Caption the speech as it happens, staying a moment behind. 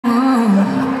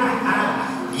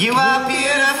You are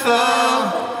beautiful,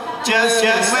 just the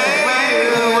way you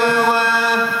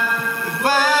were.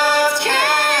 Words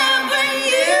can't bring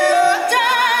you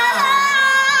down.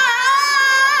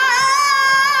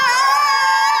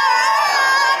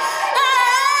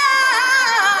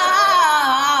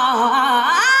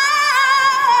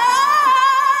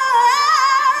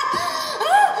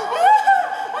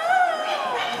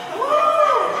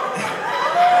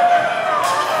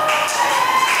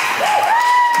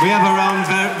 We have our own,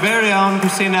 very own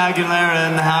Christina Aguilera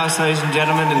in the house, ladies and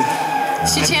gentlemen. And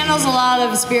she channels a lot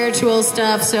of spiritual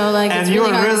stuff, so like. And it's you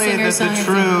really are hard really to sing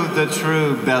the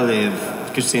true belly of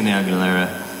Christina Aguilera,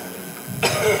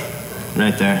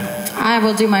 right there. I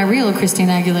will do my real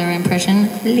Christina Aguilera impression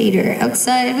later,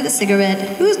 outside with a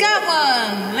cigarette. Who's got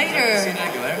one? Later. Christina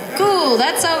Aguilera. Cool,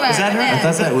 that's all right. Is that her? I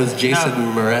thought that was Jason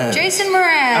Mraz. Jason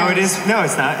Mraz. Oh, it is? No,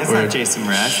 it's not. It's not Jason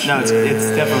Mraz. No, it's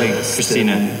definitely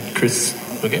Christina. Chris.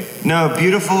 Okay. No,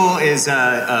 Beautiful is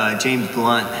James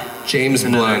Blunt. James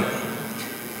Blunt.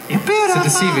 You're beautiful. It's a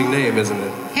deceiving name, isn't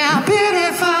it? You're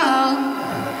beautiful.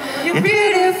 You're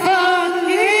beautiful.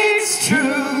 It's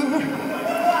true.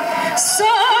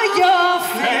 Saw your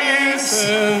face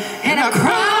in a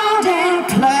crowded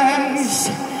place,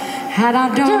 and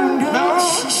I don't know,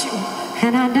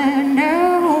 and I don't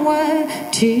know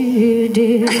what to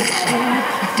do.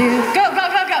 Go.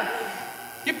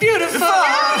 You're beautiful.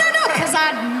 No, because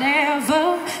I'd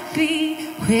never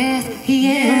be with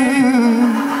you.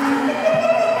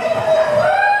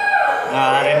 Oh,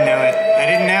 I didn't know it.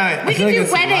 We can do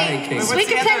weddings.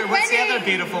 What's the other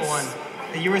beautiful one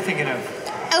that you were thinking of?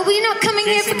 Oh, we're not coming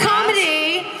Jason here for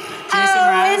comedy. Isn't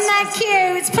that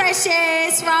cute? It's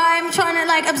precious, right? I'm trying to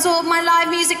like absorb my live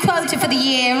music quota for the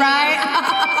year, right?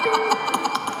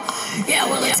 Yeah,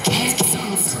 well, it's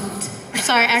canceled.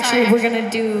 Sorry, actually, we're gonna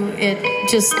do it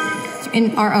just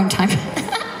in our own time.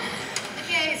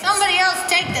 Okay, somebody else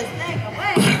take this thing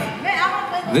away.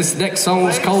 This next song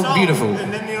is called Beautiful.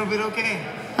 And then you'll be okay.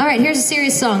 All right, here's a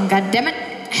serious song. God damn it!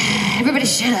 Everybody,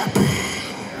 shut up.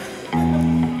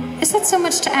 Is that so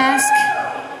much to ask?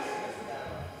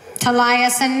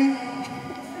 Taliesin,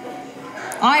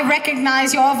 I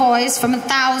recognize your voice from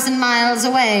 1,000 miles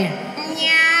away.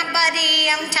 Yeah, buddy,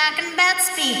 I'm talking about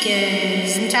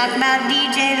speakers. I'm talking about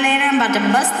DJ later. I'm about to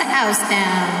bust the house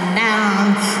down.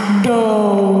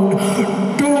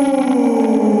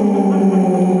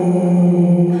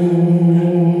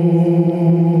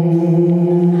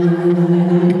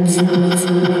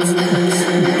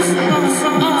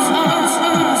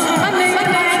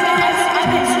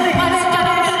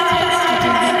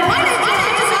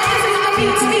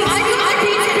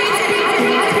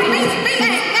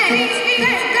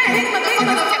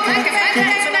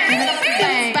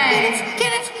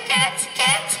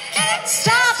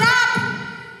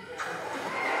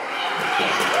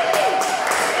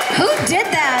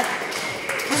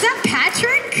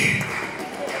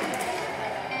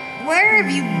 Where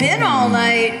have you been all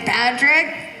night,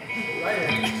 Patrick?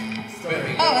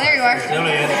 Oh, there you are. Still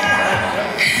in.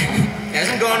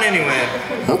 Hasn't gone anywhere.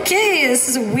 Okay, this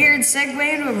is a weird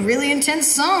segue into a really intense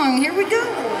song. Here we go.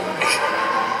 God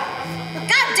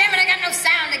damn it, I got no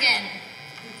sound again.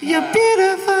 You're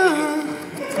beautiful.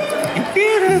 You're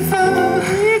beautiful.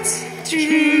 It's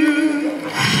true.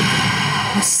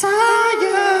 I saw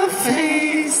your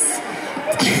face.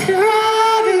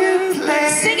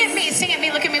 Sing at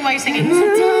me, look at me while you're singing. It's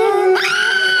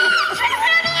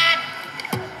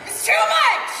too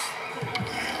much!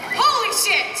 Holy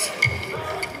shit!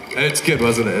 It's good,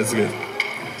 wasn't it? It's good.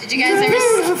 Did you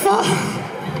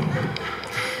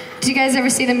guys ever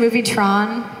see the movie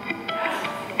Tron?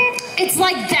 It's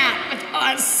like that with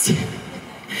us.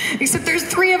 Except there's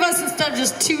 3 of us instead of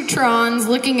just 2 Trons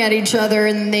looking at each other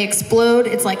and they explode.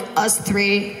 It's like us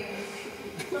 3.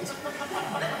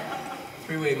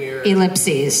 Three-way mirror.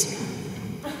 Ellipses.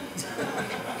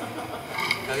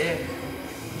 Oh, yeah.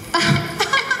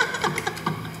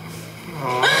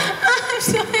 I'm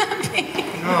so happy.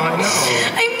 Oh, I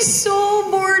know. I'm so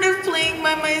bored of playing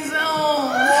by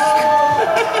myself.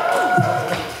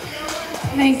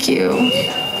 Thank you.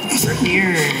 We're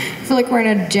here. I feel like we're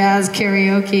in a jazz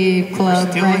karaoke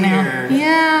club right now. Here.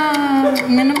 Yeah,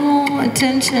 minimal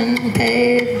attention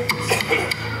paid.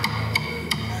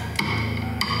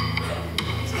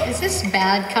 Is this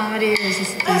bad comedy or is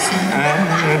this decent?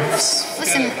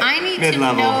 Listen, I need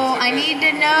Mid-level. to know. I need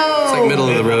to know. It's like middle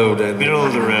of the road. Middle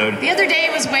of the road. The other day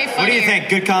it was way funnier. What do you think?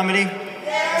 Good comedy?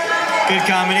 Good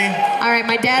comedy. All right,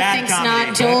 my dad Bad thinks comedy.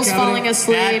 not. Joel's Bad falling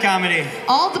asleep. Bad comedy.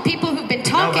 All the people who've been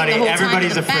talking Nobody, the whole time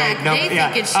everybody's in the afraid. back, No, they yeah.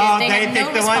 think it's shit. Oh, they they have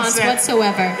think no the ones response that-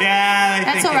 whatsoever. Yeah, they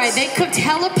That's think all right. it's- They cooked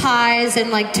hella pies and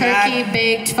like turkey,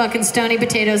 baked fucking stony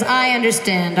potatoes. I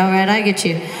understand. All right, I get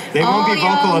you. They won't be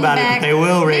All vocal y'all about it, back- but they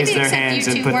will raise maybe their except hands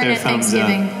you and two put weren't their at thumbs up.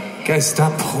 Thanksgiving. Guys,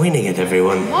 stop pointing at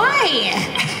everyone. Why?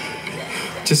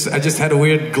 I just had a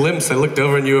weird glimpse. I looked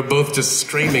over and you were both just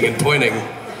screaming and pointing.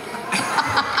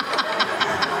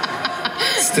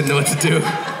 Just didn't know what to do.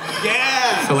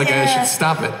 Yeah. Felt like I should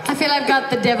stop it. I feel I've got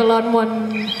the devil on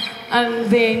one and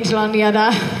the angel on the other.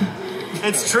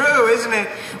 It's true, isn't it?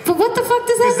 But what the fuck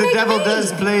does that Because the make devil me?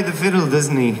 does play the fiddle,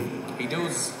 doesn't he? He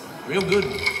does real good.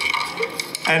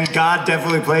 And God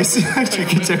definitely plays the electric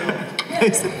guitar.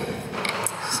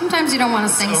 Sometimes you don't want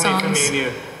to sing Only for songs. me and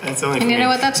you. That's only And for you me. know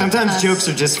what? That's up to Sometimes us. jokes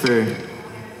are just for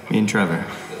me and Trevor.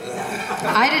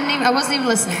 I wasn't even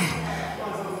listening.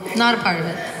 Not a part of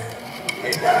it.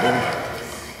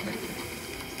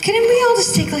 Can we all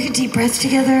just take like a deep breath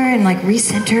together and like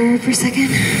recenter for a second?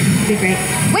 That'd be great.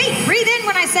 Wait, breathe in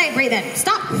when I say breathe in.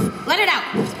 Stop. Let it out.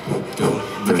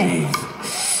 Okay.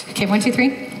 Okay, 1, 2, 3.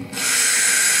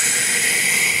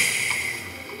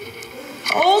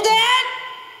 Hold it.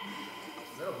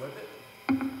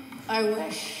 I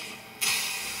wish.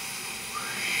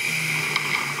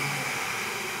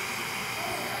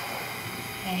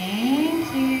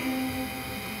 Thank you.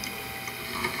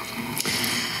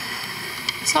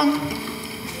 Song.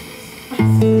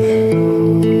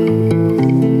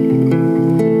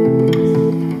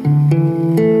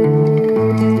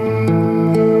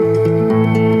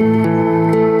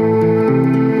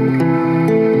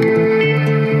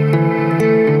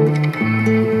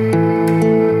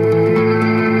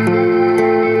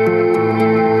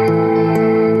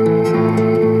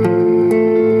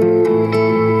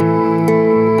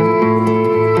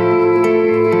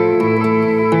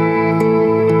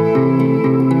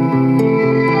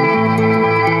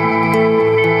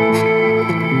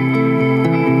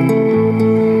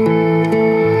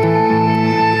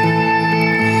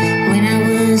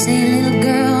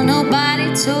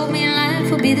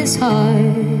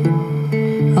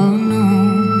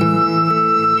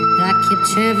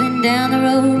 Traveling down the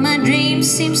road, my dreams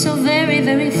seem so very,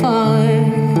 very far.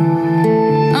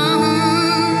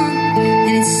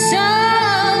 And it's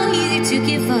so easy to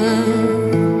give up,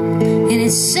 and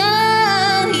it's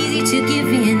so easy to give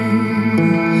in,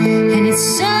 and it's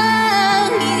so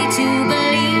easy to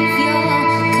believe your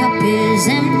cup is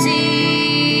empty.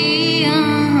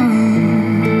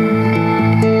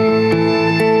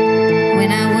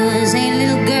 When I was a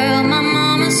little girl, my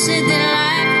mama said that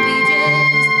life would be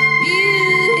just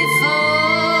beautiful.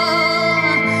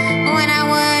 When I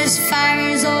was 5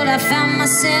 years old, I found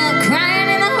myself crying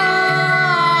in the hall.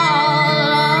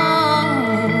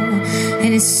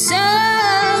 And it's so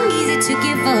easy to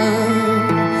give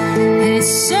up, and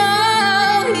it's so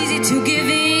easy to give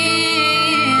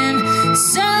in,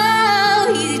 so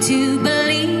easy to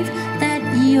believe that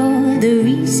you're the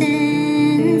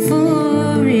reason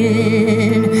for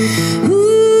it.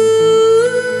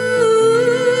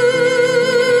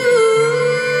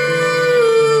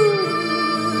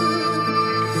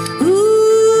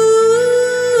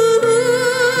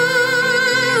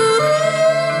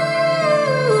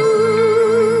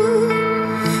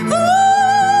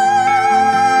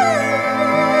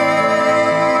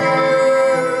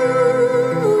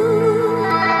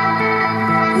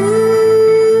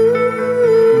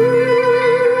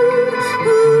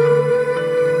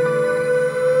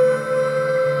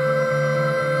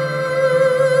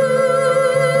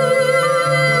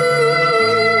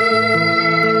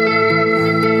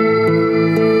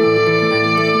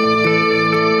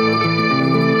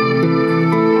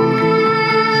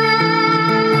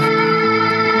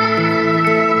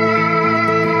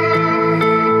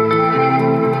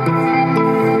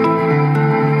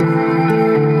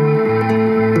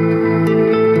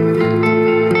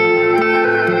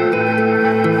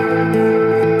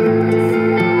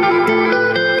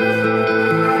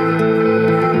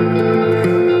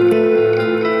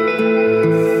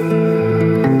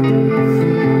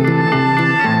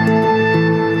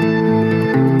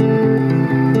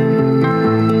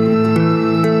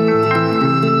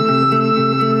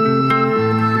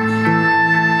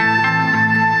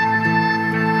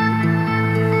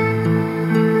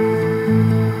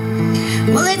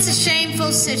 Well, it's a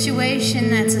shameful situation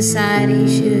that society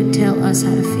should tell us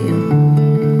how to feel.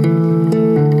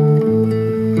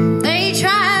 They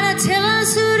try to tell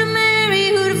us who to marry,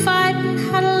 who to fight, and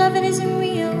how to love it isn't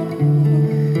real.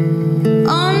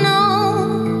 Oh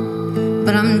no,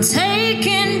 but I'm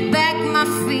taking back my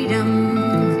freedom.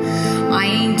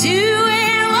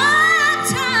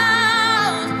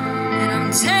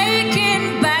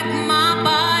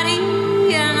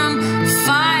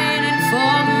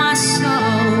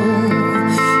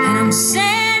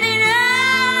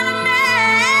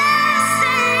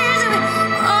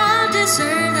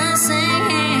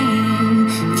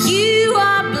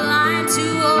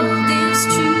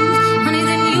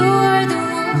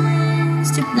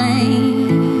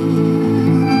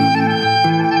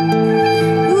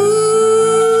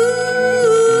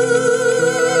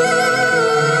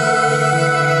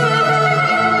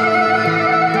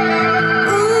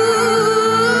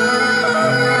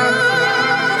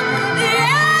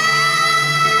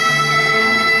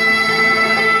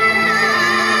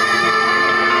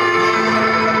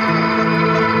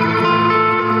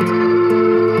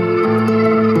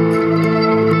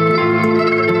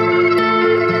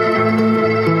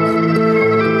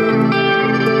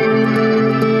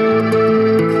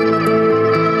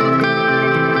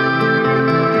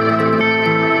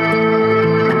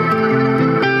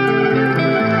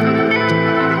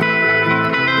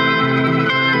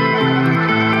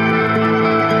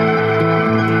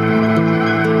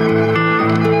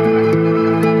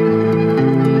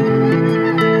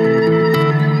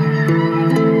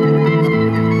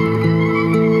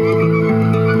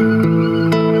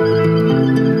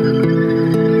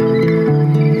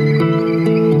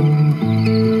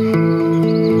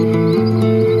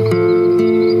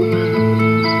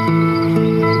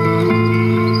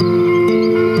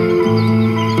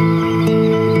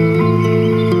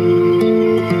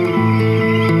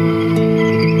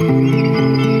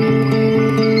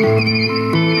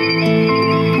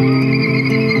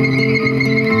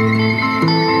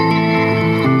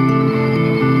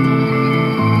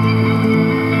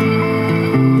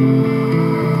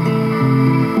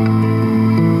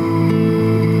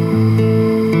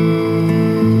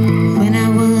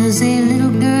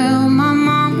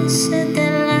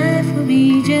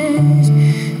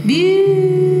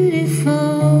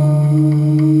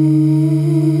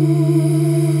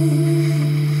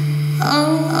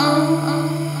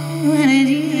 wanna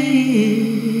do.